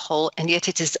and the whole, and yet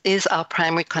it is our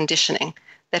primary conditioning.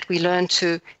 that we learn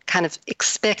to kind of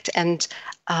expect and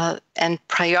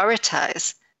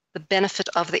prioritize the benefit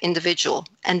of the individual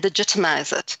and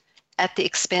legitimize it at the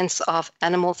expense of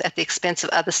animals, at the expense of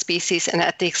other species, and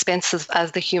at the expense of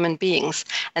other human beings,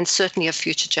 and certainly of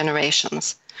future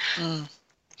generations.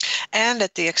 And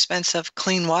at the expense of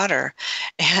clean water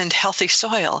and healthy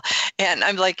soil. And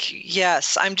I'm like,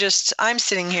 yes, I'm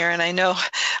sitting here, and I know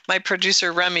my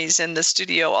producer Remy's in the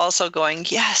studio also going,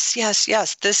 yes, yes,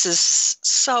 yes, this is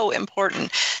so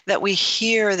important that we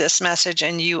hear this message,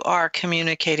 and you are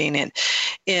communicating it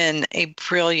in a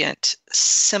brilliant,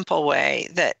 simple way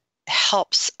that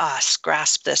helps us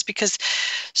grasp this, because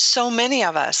so many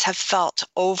of us have felt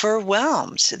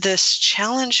overwhelmed. This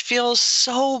challenge feels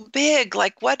so big.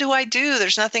 Like, what do I do?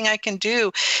 There's nothing I can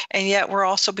do. And yet we're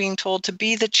also being told to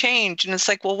be the change. And it's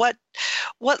like, well,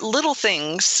 what little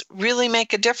things really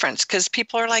make a difference? Because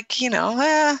people are like,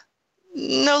 no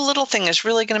little thing is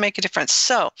really going to make a difference.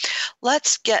 So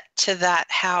let's get to that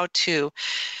how to.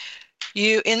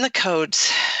 You in the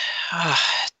codes.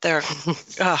 They're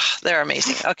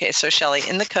amazing. Okay, so Shelley,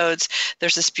 in the codes,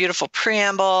 there's this beautiful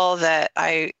preamble that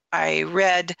I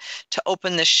read to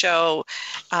open the show,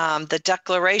 the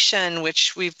declaration,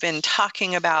 which we've been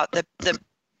talking about,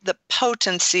 the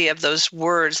potency of those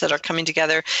words that are coming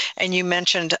together. And you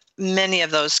mentioned many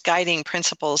of those guiding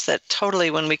principles that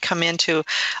totally, when we come into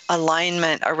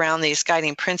alignment around these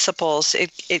guiding principles,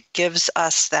 it gives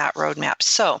us that roadmap.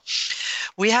 So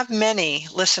we have many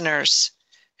listeners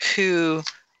who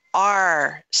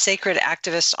are sacred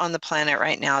activists on the planet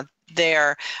right now.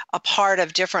 They're a part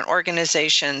of different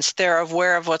organizations. They're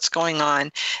aware of what's going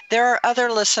on. There are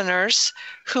other listeners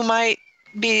who might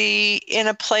be in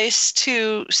a place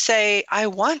to say, I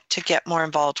want to get more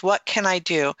involved. What can I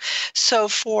do? So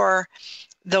for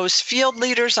those field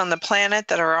leaders on the planet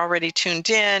that are already tuned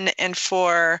in, and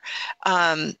for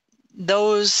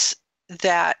those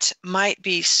that might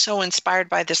be so inspired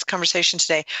by this conversation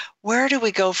today, where do we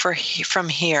go from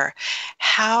here?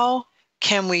 How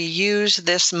can we use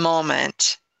this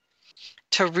moment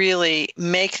to really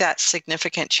make that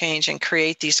significant change and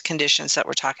create these conditions that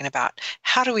we're talking about?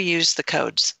 How do we use the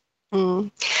codes?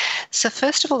 So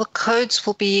first of all, the codes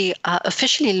will be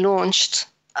officially launched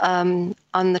on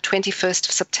the 21st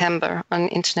of September, on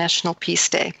International Peace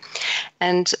Day.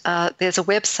 And there's a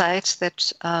website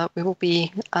that we will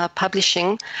be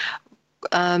publishing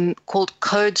called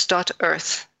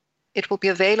codes.earth. It will be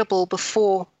available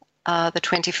before the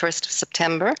 21st of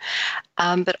September,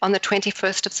 but on the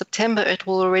 21st of September, it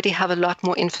will already have a lot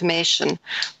more information.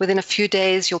 Within a few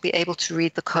days, you'll be able to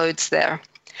read the codes there.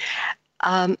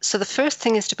 So the first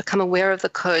thing is to become aware of the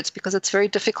codes, because it's very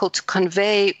difficult to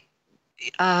convey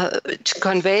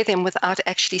them without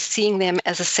actually seeing them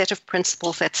as a set of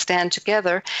principles that stand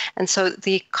together. And so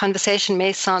the conversation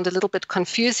may sound a little bit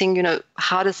confusing.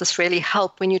 How does this really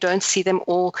help when you don't see them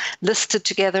all listed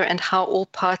together, and how all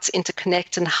parts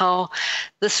interconnect, and how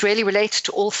this really relates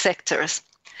to all sectors,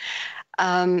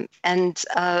 and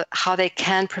how they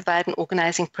can provide an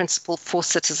organizing principle for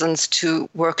citizens to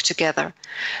work together.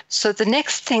 So the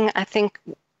next thing, I think,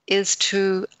 is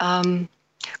to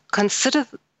consider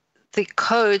the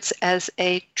codes as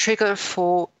a trigger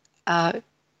for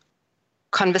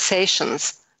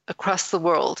conversations across the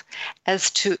world, as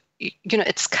to,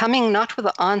 it's coming not with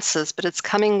the answers, but it's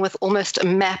coming with almost a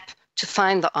map to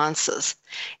find the answers.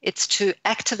 It's to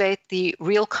activate the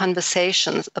real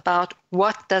conversations about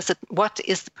what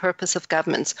is the purpose of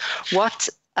governments, what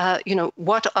are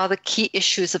the key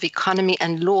issues of economy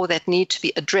and law that need to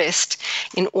be addressed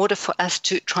in order for us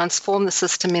to transform the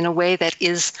system in a way that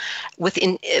is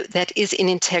in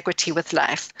integrity with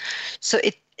life. So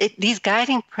these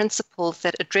guiding principles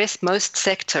that address most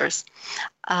sectors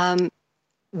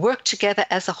work together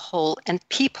as a whole, and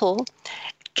people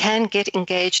can get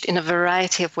engaged in a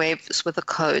variety of ways with the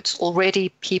codes. Already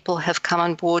people have come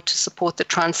on board to support the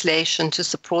translation, to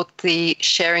support the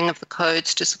sharing of the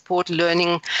codes, to support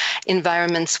learning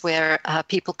environments where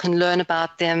people can learn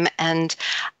about them and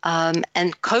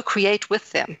co-create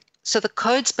with them. So the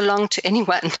codes belong to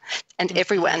anyone and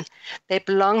everyone. They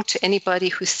belong to anybody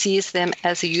who sees them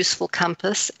as a useful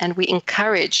compass, and we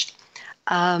encourage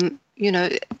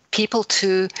people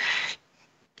to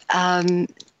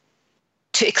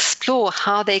explore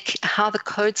how the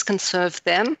codes can serve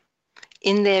them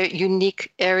in their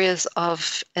unique areas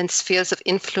and spheres of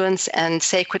influence and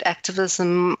sacred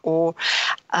activism, or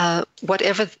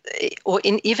whatever, or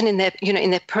even in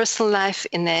their personal life,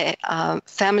 in their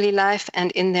family life,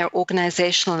 and in their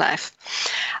organizational life.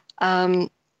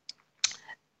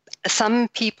 Some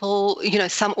people,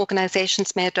 some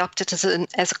organizations may adopt it as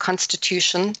a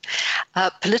constitution.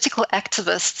 Political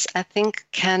activists, I think,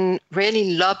 can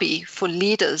really lobby for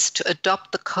leaders to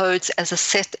adopt the codes as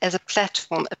a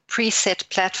platform, a preset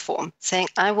platform, saying,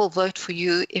 I will vote for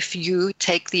you if you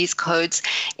take these codes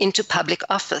into public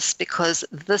office, because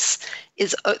this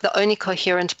is the only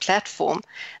coherent platform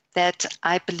that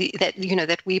I believe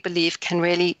that we believe can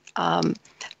really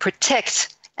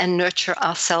protect and nurture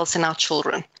ourselves and our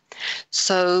children.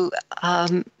 So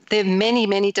there are many,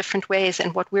 many different ways.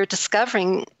 And what we're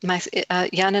discovering,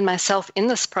 Jan and myself, in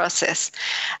this process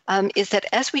is that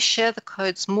as we share the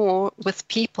codes more with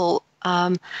people,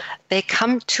 they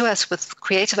come to us with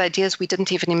creative ideas we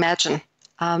didn't even imagine.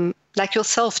 Like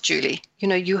yourself, Julie,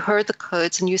 you heard the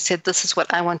codes and you said, this is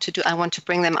what I want to do. I want to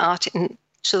bring them out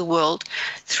to the world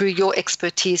through your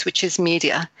expertise, which is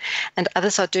media, and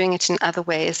others are doing it in other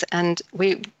ways. And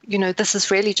this is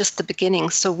really just the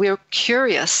beginning. So we're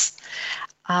curious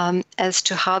as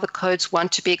to how the codes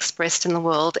want to be expressed in the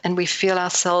world, and we feel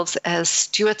ourselves as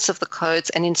stewards of the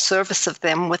codes and in service of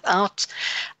them without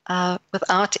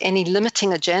any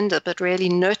limiting agenda, but really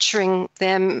nurturing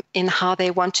them in how they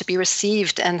want to be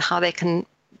received and how they can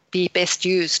be best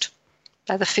used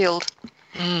by the field.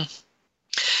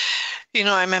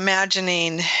 I'm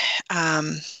imagining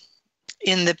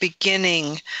in the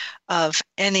beginning of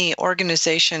any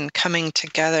organization coming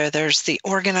together, there's the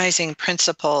organizing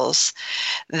principles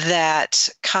that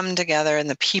come together, and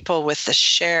the people with the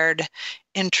shared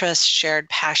interest, shared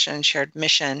passion, shared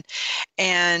mission,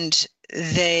 and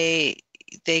they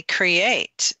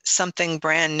create something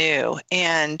brand new.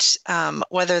 And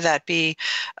whether that be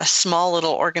a small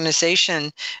little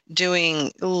organization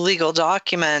doing legal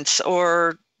documents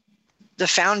or the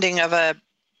founding of a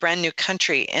brand new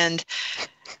country. And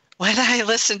when I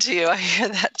listen to you, I hear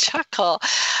that chuckle.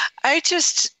 I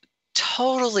just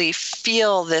totally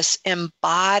feel this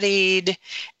embodied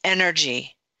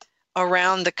energy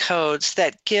around the codes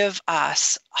that give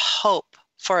us hope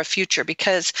for a future.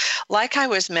 Because like I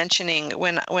was mentioning,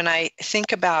 when I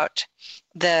think about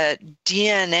the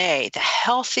DNA, the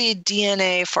healthy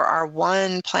DNA for our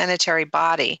one planetary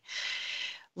body,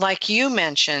 like you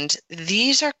mentioned,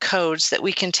 these are codes that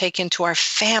we can take into our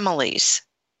families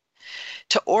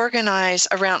to organize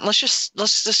around. Let's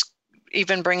just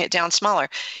even bring it down smaller,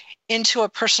 into a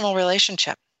personal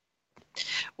relationship.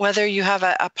 Whether you have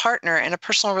a partner in a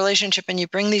personal relationship and you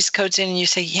bring these codes in and you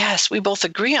say, yes, we both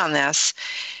agree on this,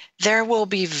 there will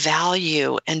be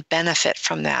value and benefit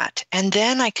from that. And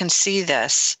then I can see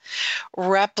this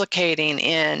replicating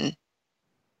in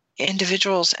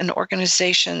individuals and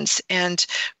organizations and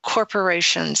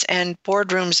corporations and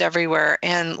boardrooms everywhere.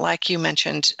 And like you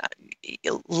mentioned,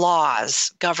 laws,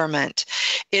 government,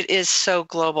 it is so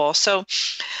global. So,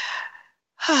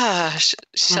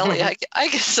 Shelley, I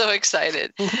get so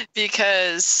excited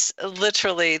because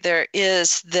literally there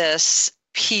is this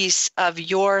piece of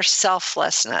your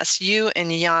selflessness, you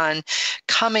and Jan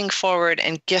coming forward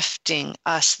and gifting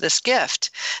us this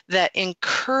gift that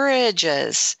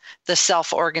encourages the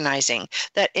self-organizing,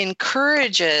 that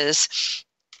encourages,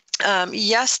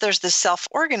 yes, there's the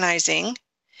self-organizing,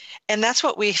 and that's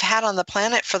what we've had on the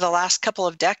planet for the last couple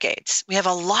of decades. We have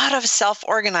a lot of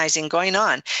self-organizing going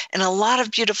on and a lot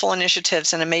of beautiful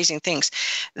initiatives and amazing things.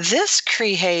 This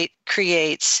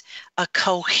creates a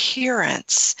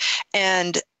coherence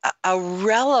and a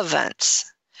relevance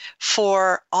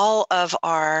for all of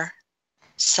our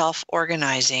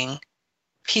self-organizing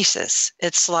pieces.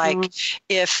 It's like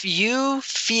if you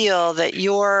feel that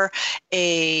you're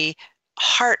a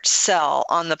heart cell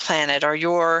on the planet, or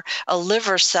you're a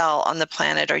liver cell on the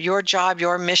planet, or your job,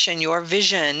 your mission, your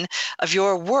vision of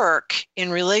your work in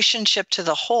relationship to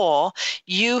the whole,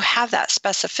 you have that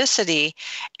specificity,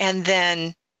 and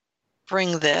then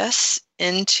bring this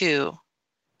into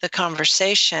the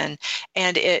conversation,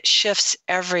 and it shifts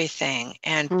everything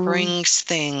and brings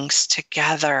things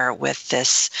together with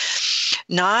this,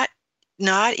 not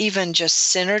even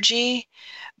just synergy,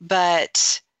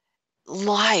 but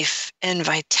life and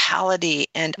vitality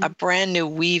and a brand new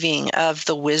weaving of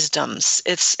the wisdoms.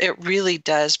 It really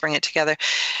does bring it together.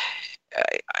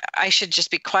 I should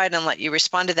just be quiet and let you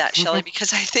respond to that, Shelley,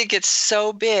 because I think it's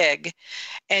so big.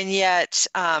 And yet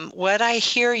what I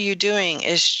hear you doing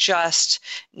is just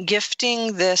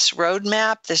gifting this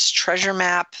roadmap, this treasure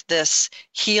map, this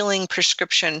healing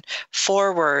prescription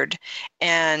forward,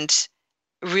 and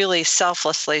really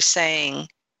selflessly saying,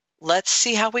 let's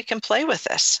see how we can play with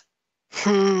this.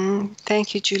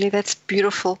 Thank you, Julie. That's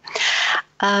beautiful.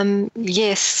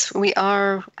 Yes, we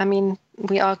are. I mean,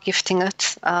 we are gifting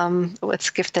it. It's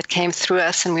a gift that came through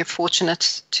us, and we're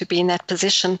fortunate to be in that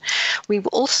position. We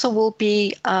also will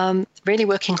be really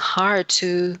working hard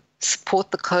to support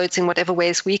the codes in whatever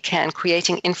ways we can,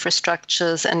 creating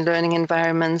infrastructures and learning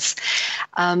environments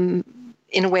in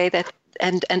a way that,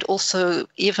 and also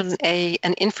even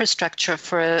an infrastructure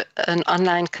for an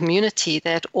online community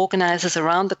that organizes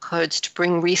around the codes to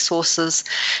bring resources,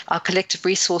 our collective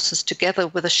resources, together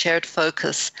with a shared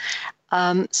focus.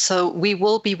 So we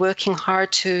will be working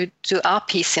hard to do our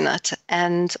piece in it,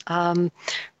 and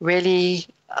really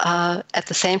at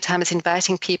the same time as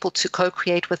inviting people to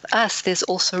co-create with us, there's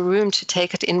also room to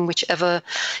take it in whichever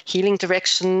healing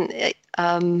direction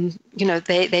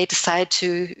they decide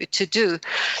to do.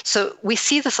 So we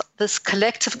see this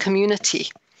collective community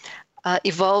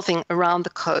evolving around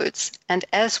the codes, and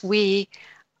as we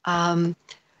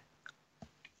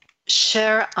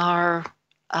share our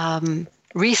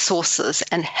resources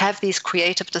and have these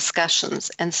creative discussions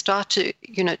and start to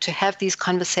have these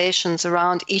conversations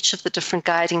around each of the different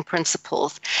guiding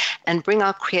principles and bring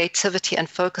our creativity and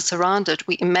focus around it,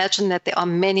 we imagine that there are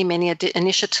many, many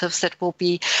initiatives that will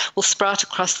sprout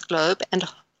across the globe, and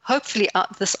hopefully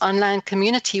this online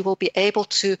community will be able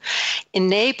to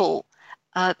enable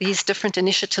these different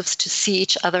initiatives to see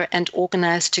each other and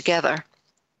organize together.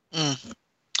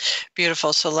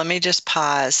 Beautiful. So let me just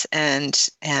pause and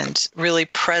really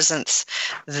presence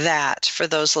that for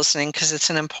those listening, because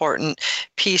it's an important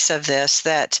piece of this,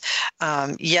 that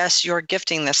yes, you're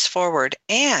gifting this forward,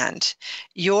 and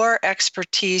your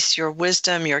expertise, your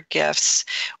wisdom, your gifts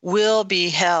will be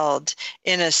held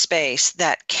in a space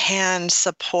that can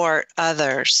support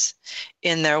others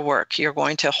in their work. You're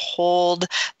going to hold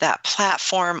that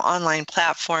platform, online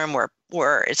platform,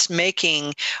 where it's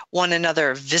making one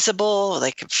another visible.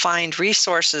 They can find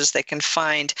resources. They can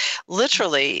find,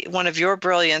 literally, one of your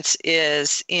brilliance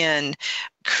is in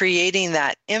creating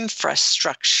that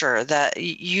infrastructure, that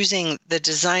using the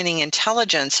designing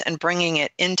intelligence and bringing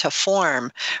it into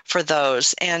form for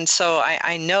those. And so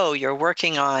I know you're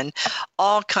working on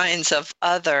all kinds of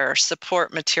other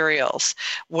support materials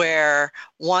where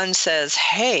one says,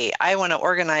 hey, I want to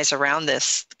organize around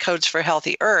this Codes for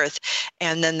Healthy Earth,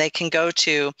 and then they can go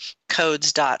to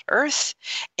codes.earth,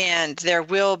 and there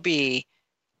will be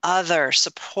other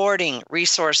supporting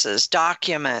resources,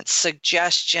 documents,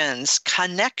 suggestions,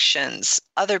 connections,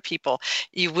 other people.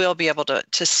 You will be able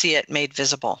to see it made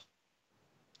visible.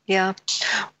 Yeah.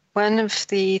 One of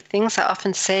the things I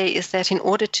often say is that in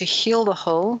order to heal the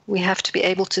whole, we have to be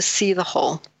able to see the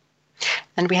whole.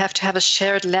 And we have to have a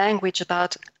shared language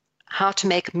about how to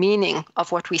make meaning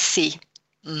of what we see.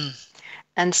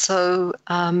 And so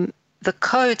the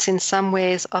codes in some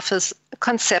ways offers a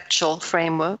conceptual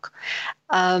framework,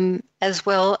 as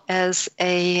well as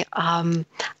I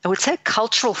would say,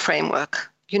 cultural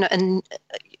framework, and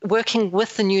working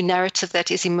with the new narrative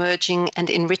that is emerging and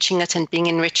enriching it and being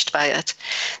enriched by it.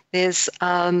 There's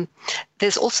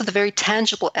also the very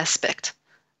tangible aspect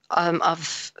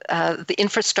of the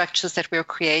infrastructures that we're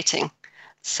creating.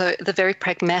 So the very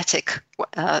pragmatic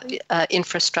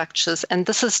infrastructures. And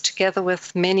this is together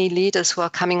with many leaders who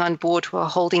are coming on board, who are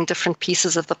holding different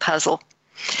pieces of the puzzle.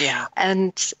 Yeah.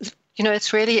 And,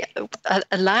 it's really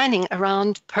aligning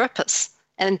around purpose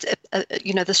and,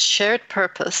 this shared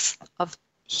purpose of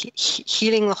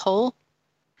healing the whole,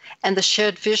 and the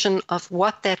shared vision of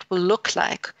what that will look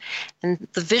like. And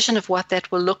the vision of what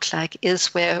that will look like is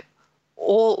where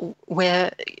we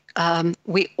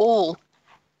all,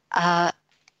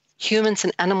 humans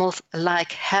and animals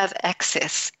alike, have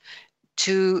access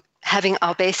to having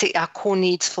our core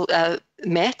needs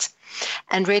met,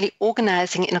 and really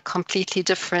organizing in a completely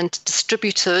different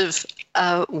distributive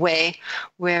way,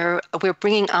 where we're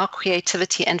bringing our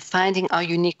creativity and finding our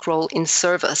unique role in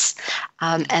service,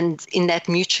 and in that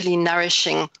mutually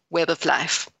nourishing web of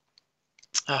life.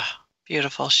 Oh,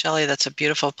 beautiful. Shelley, that's a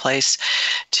beautiful place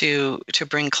to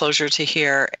bring closure to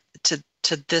here, to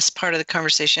this part of the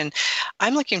conversation.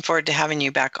 I'm looking forward to having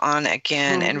you back on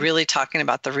again and really talking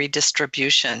about the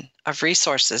redistribution of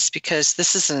resources, because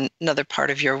this is another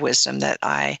part of your wisdom that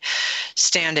I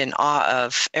stand in awe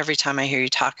of every time I hear you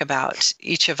talk about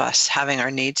each of us having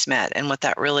our needs met and what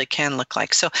that really can look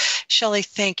like. So, Shelley,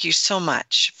 thank you so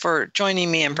much for joining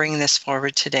me and bringing this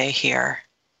forward today here.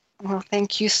 Well,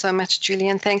 thank you so much, Julie,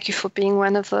 and thank you for being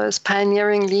one of those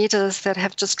pioneering leaders that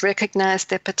have just recognized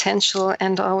their potential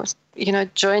and are,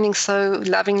 joining so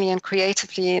lovingly and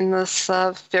creatively in this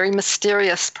very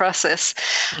mysterious process,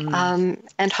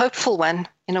 and hopeful one,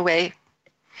 in a way.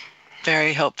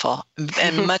 Very hopeful,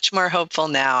 and much more hopeful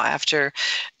now after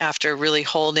really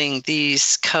holding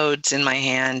these codes in my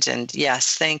hand. And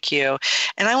yes, thank you.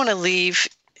 And I want to leave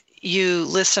you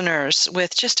listeners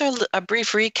with just a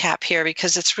brief recap here,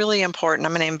 because it's really important.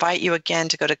 I'm going to invite you again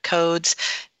to go to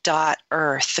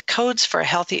codes.earth. The Codes for a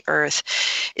Healthy Earth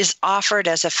is offered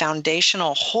as a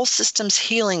foundational whole systems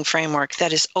healing framework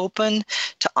that is open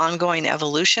to ongoing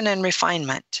evolution and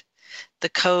refinement. The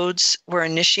codes were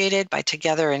initiated by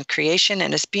Together in Creation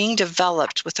and is being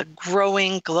developed with a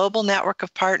growing global network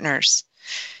of partners.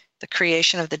 The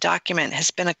creation of the document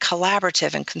has been a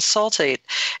collaborative and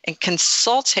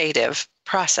consultative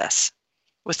process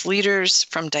with leaders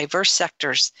from diverse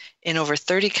sectors in over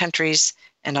 30 countries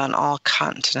and on all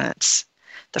continents.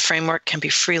 The framework can be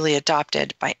freely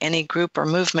adopted by any group or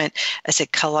movement as a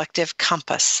collective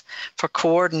compass for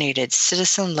coordinated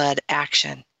citizen-led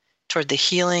action toward the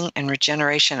healing and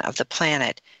regeneration of the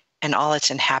planet and all its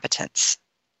inhabitants.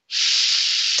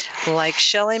 Like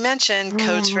Shelley mentioned,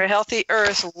 Codes for a Healthy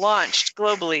Earth will launch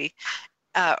globally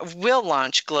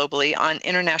on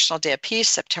International Day of Peace,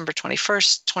 September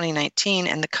 21st, 2019,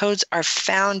 and the codes are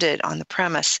founded on the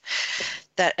premise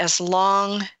that as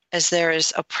long as there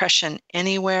is oppression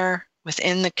anywhere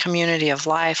within the community of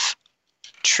life,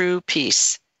 true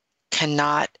peace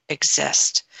cannot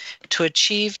exist. To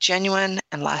achieve genuine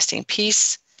and lasting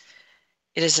peace,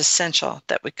 it is essential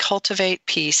that we cultivate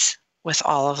peace with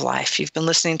all of life. You've been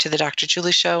listening to The Dr.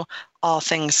 Julie Show, All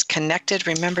Things Connected.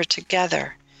 Remember,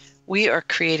 together, we are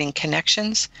creating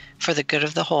connections for the good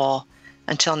of the whole.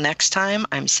 Until next time,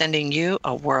 I'm sending you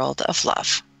a world of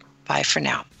love. Bye for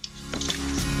now.